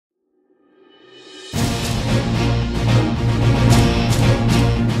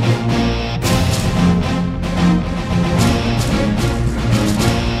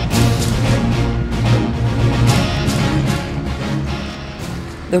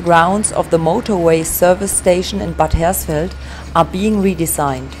The grounds of the motorway service station in Bad Hersfeld are being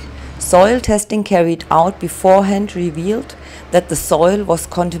redesigned. Soil testing carried out beforehand revealed that the soil was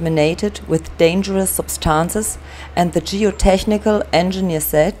contaminated with dangerous substances, and the geotechnical engineer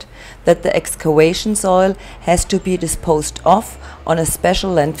said that the excavation soil has to be disposed of on a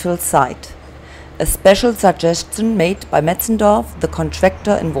special landfill site. A special suggestion made by Metzendorf, the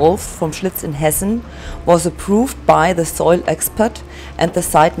contractor involved from Schlitz in Hessen, was approved by the soil expert and the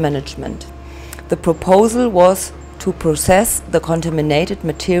site management. The proposal was to process the contaminated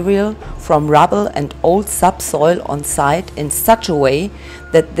material from rubble and old subsoil on site in such a way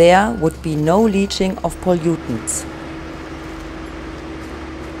that there would be no leaching of pollutants.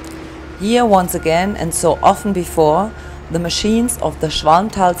 Here once again, and so often before, the machines of the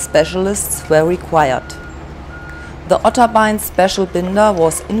Schwalmtal specialists were required. The Otterbein special binder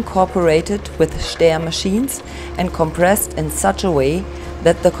was incorporated with Stehr machines and compressed in such a way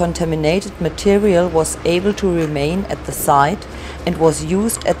that the contaminated material was able to remain at the site and was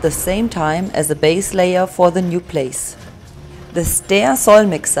used at the same time as a base layer for the new place. The Stehr soil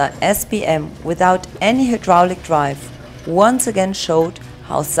mixer SBM without any hydraulic drive once again showed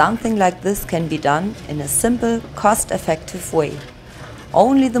how something like this can be done in a simple, cost-effective way.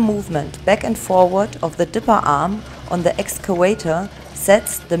 Only the movement back and forward of the dipper arm on the excavator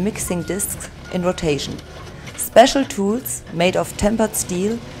sets the mixing discs in rotation. Special tools made of tempered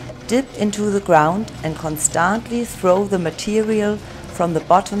steel dip into the ground and constantly throw the material from the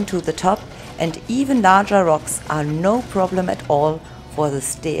bottom to the top, and even larger rocks are no problem at all for the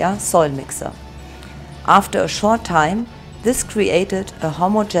Stehr soil mixer. After a short time, this created a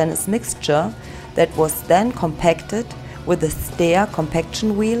homogeneous mixture that was then compacted with the Stehr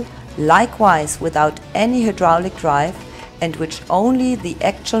compaction wheel, likewise without any hydraulic drive, and which only the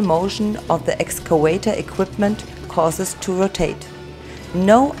actual motion of the excavator equipment causes to rotate.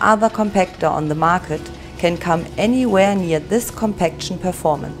 No other compactor on the market can come anywhere near this compaction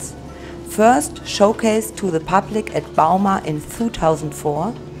performance. First showcased to the public at Bauma in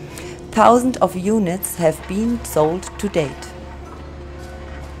 2004, thousands of units have been sold to date.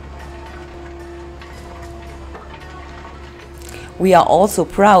 We are also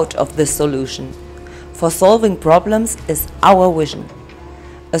proud of this solution, for solving problems is our vision.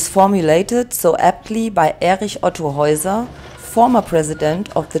 As formulated so aptly by Erich Otto Heuser, former president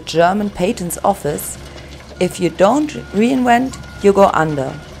of the German Patents Office, if you don't reinvent, you go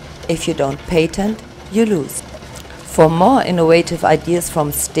under. If you don't patent, you lose. For more innovative ideas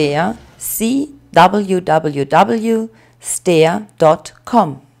from Stehr, see www.stehr.com.